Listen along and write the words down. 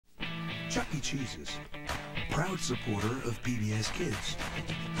Chuck E. Cheese's, proud supporter of PBS Kids,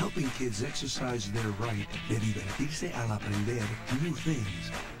 helping kids exercise their right de divertirse al aprender new things.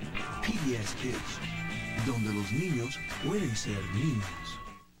 PBS Kids, donde los niños pueden ser niños.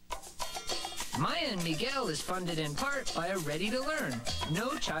 Maya and Miguel is funded in part by a Ready to Learn,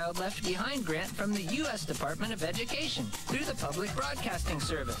 No Child Left Behind grant from the U.S. Department of Education through the Public Broadcasting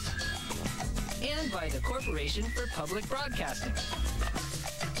Service and by the Corporation for Public Broadcasting.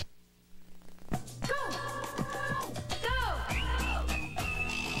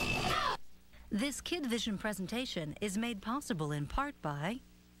 This Kid Vision presentation is made possible in part by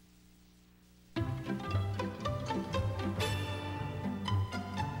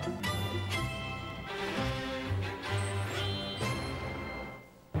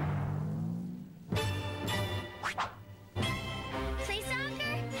Play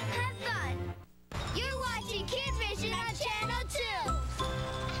soccer? Have fun! You're watching Kid Vision on Channel 2!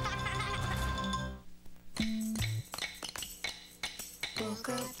 Woke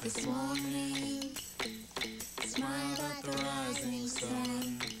up this morning, smiled at the rising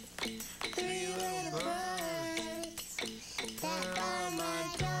sun. 3 little birds that on my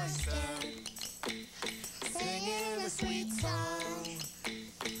doorstep, singing a sweet song,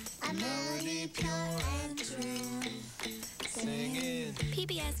 a melody pure and true. Singing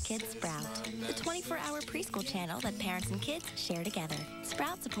PBS Kids Sprout, the 24-hour preschool channel that parents and kids share together.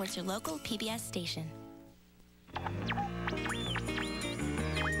 Sprout supports your local PBS station.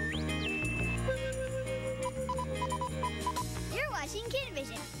 You're watching Kid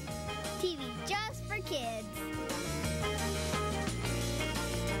Vision, TV just for kids.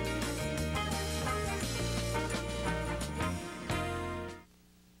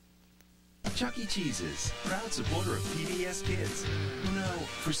 Chuck E. Cheese's, proud supporter of PBS Kids. You know,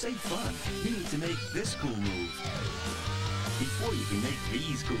 for safe fun, you need to make this cool move before you can make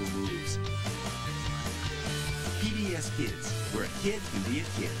these cool moves. PBS Kids, where a kid can be a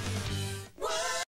kid.